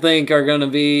don't think are going to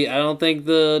be. I don't think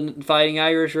the Fighting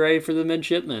Irish are ready for the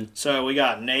midshipmen. So we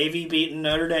got Navy beating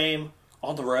Notre Dame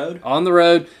on the road. On the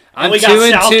road. I'm we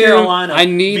 2-2. got South Carolina. I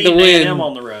need the win. A&M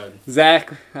on the road. Zach,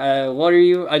 what are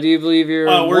you? I do believe you're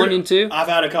 1-2. I've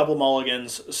had a couple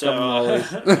mulligans, so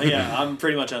yeah, I'm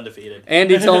pretty much undefeated.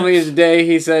 Andy told me today.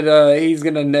 He said he's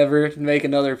gonna never make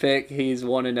another pick. He's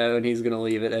 1-0, and he's gonna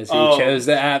leave it as he chose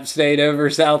the App State over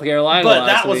South Carolina. But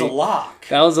that was a lock.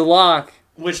 That was a lock.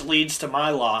 Which leads to my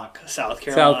lock: South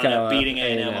Carolina beating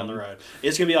A&M on the road.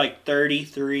 It's gonna be like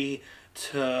 33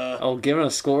 to. Oh, giving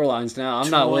us score lines now. I'm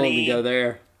not willing to go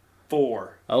there.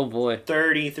 4. Oh boy.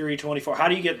 33-24. How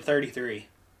do you get to 33?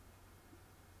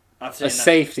 A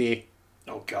safety.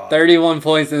 Oh god. 31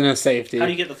 points and a safety. How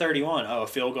do you get to 31? Oh, a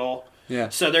field goal. Yeah.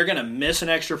 So they're gonna miss an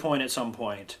extra point at some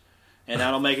point, and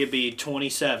that'll make it be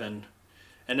 27,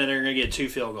 and then they're gonna get 2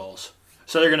 field goals.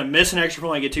 So they're gonna miss an extra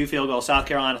point and get 2 field goals. South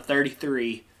Carolina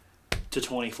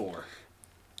 33-24.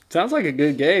 Sounds like a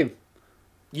good game.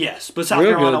 Yes, but South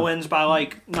Carolina wins by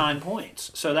like 9 points,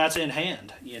 so that's in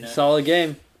hand. You know. Solid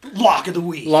game. Lock of the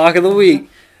week. Lock of the week.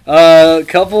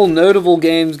 Couple notable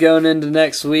games going into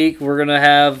next week. We're going to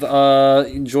have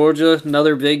Georgia,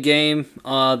 another big game.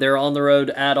 They're on the road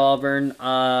at Auburn.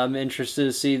 I'm interested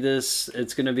to see this.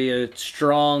 It's going to be a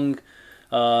strong...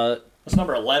 That's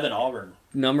number 11 Auburn.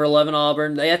 Number 11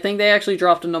 Auburn. I think they actually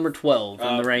dropped to number 12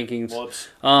 in the rankings. Whoops.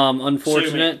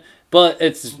 Unfortunate. But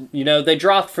it's, they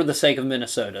dropped for the sake of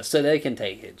Minnesota, so they can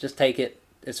take it. Just take it.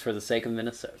 It's for the sake of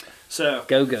Minnesota. So,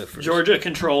 go Gophers. Georgia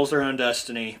controls their own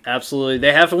destiny. Absolutely.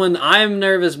 They have to win. I'm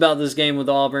nervous about this game with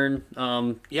Auburn.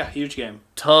 Yeah, huge game.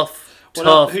 Tough Who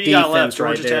defense you got left?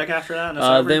 right Georgia there. Tech after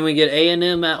that? Then we get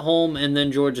A&M at home and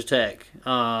then Georgia Tech.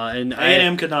 And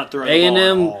A&M could not throw the ball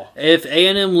at all. If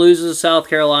A&M loses South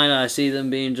Carolina, I see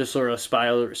them being just sort of a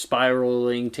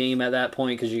spiraling team at that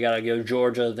point because you got to go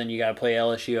Georgia, then you got to play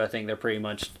LSU. I think they're pretty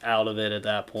much out of it at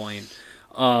that point.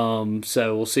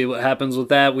 So we'll see what happens with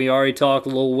that. We already talked a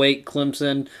little Wake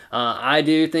Clemson. I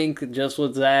do think just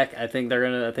with Zach, I think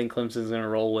Clemson's gonna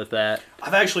roll with that.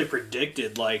 I've actually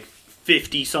predicted like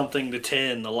 50-something to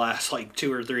 10 the last like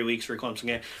 2 or 3 weeks for a Clemson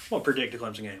game. I'm gonna predict a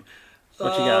Clemson game.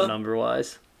 What you got number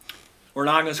wise? We're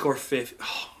not gonna score 50.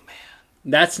 Oh man,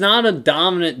 that's not a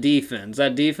dominant defense.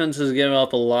 That defense has given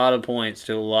up a lot of points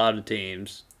to a lot of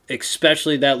teams,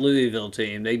 especially that Louisville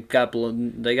team. They got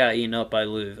eaten up by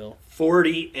Louisville.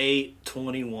 48-21,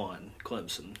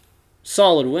 Clemson.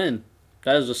 Solid win.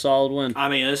 That is a solid win. I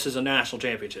mean, this is a national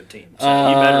championship team, so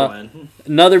you better win.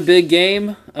 Another big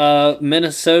game.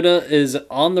 Minnesota is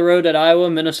on the road at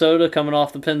Iowa. Minnesota coming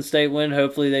off the Penn State win.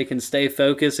 Hopefully they can stay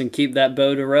focused and keep that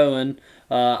boat a-rowing.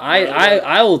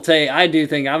 I do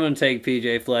think I'm going to take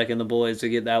PJ Fleck and the boys to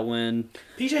get that win.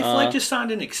 PJ Fleck just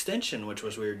signed an extension, which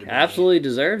was weird to me. Absolutely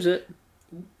deserves it.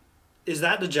 Is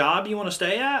that the job you want to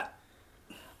stay at?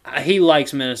 He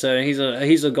likes Minnesota.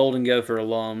 He's a Golden Gopher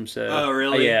alum. So. Oh,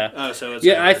 really? Yeah. Oh, so it's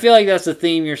I feel like that's the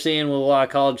theme you're seeing with a lot of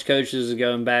college coaches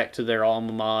going back to their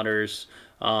alma maters.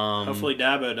 Hopefully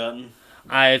Dabo doesn't.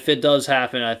 If it does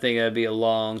happen, I think it'd be a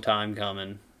long time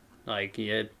coming. Like,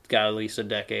 it got at least a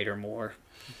decade or more.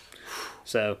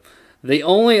 So, the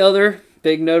only other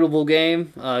big notable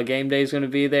game day is going to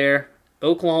be there.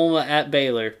 Oklahoma at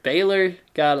Baylor. Baylor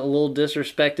got a little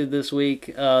disrespected this week.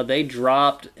 They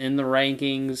dropped in the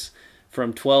rankings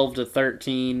from 12 to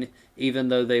 13, even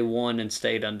though they won and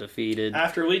stayed undefeated.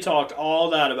 After we talked all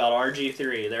that about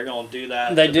RG3, they're going to do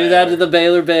that. They do that to the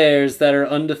Baylor Bears that are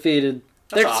undefeated.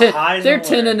 They're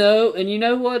 10-0, and you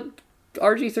know what?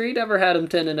 RG3 never had them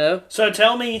 10-0. So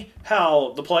tell me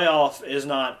how the playoff is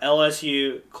not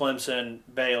LSU, Clemson,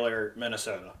 Baylor,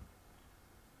 Minnesota.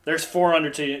 There's 4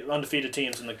 undefeated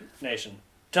teams in the nation.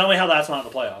 Tell me how that's not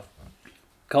in the playoff.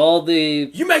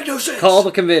 You make no sense. Call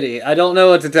the committee. I don't know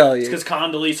what to tell you. It's because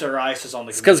Condoleezza Rice is on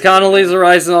the committee. It's because Condoleezza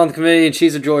Rice is on the committee, and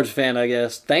she's a Georgia fan, I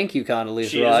guess. Thank you, Condoleezza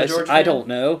she Rice. Is a Georgia I fan? don't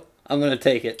know. I'm going to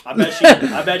take it. I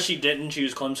bet she didn't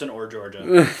choose Clemson or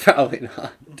Georgia. Probably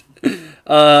not.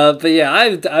 But yeah,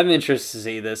 I'm interested to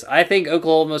see this. I think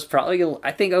Oklahoma's going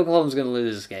to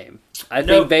lose this game. I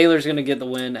think Baylor's going to get the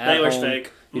win at Baylor's home.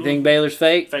 fake. You think Baylor's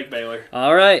fake? Fake Baylor.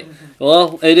 All right.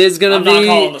 Well, it is going to be. I'm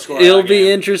not calling the score. It'll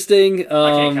be interesting.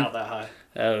 I can't count that high.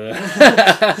 I don't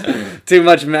know. Too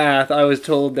much math. I was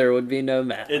told there would be no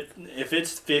math. If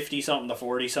it's 50-something to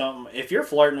 40-something, if you're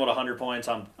flirting with 100 points,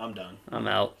 I'm done. I'm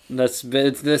out. This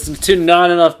is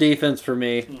not enough defense for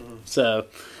me. Mm-hmm. So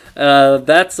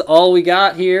that's all we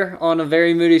got here on a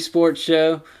Very Moody Sports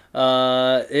Show.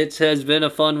 It has been a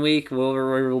fun week.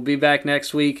 We'll be back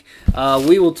next week.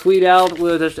 We will tweet out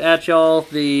at y'all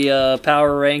the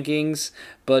power rankings.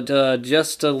 But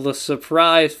just a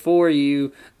surprise for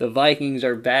you, the Vikings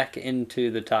are back into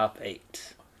the top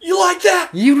 8. You like that?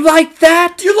 You like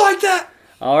that? You like that?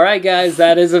 All right, guys.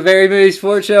 That is a Very Moody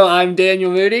Sports Show. I'm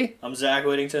Daniel Moody. I'm Zach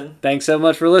Whittington. Thanks so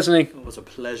much for listening. It was a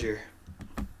pleasure.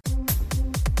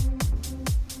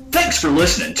 Thanks for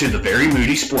listening to the Very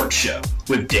Moody Sports Show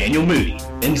with Daniel Moody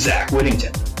and Zach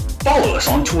Whittington. Follow us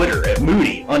on Twitter at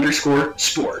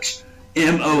Moody_sports.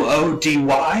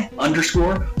 MOODY_sports,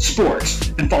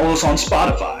 and follow us on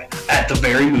Spotify at The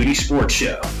Very Moody Sports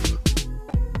Show.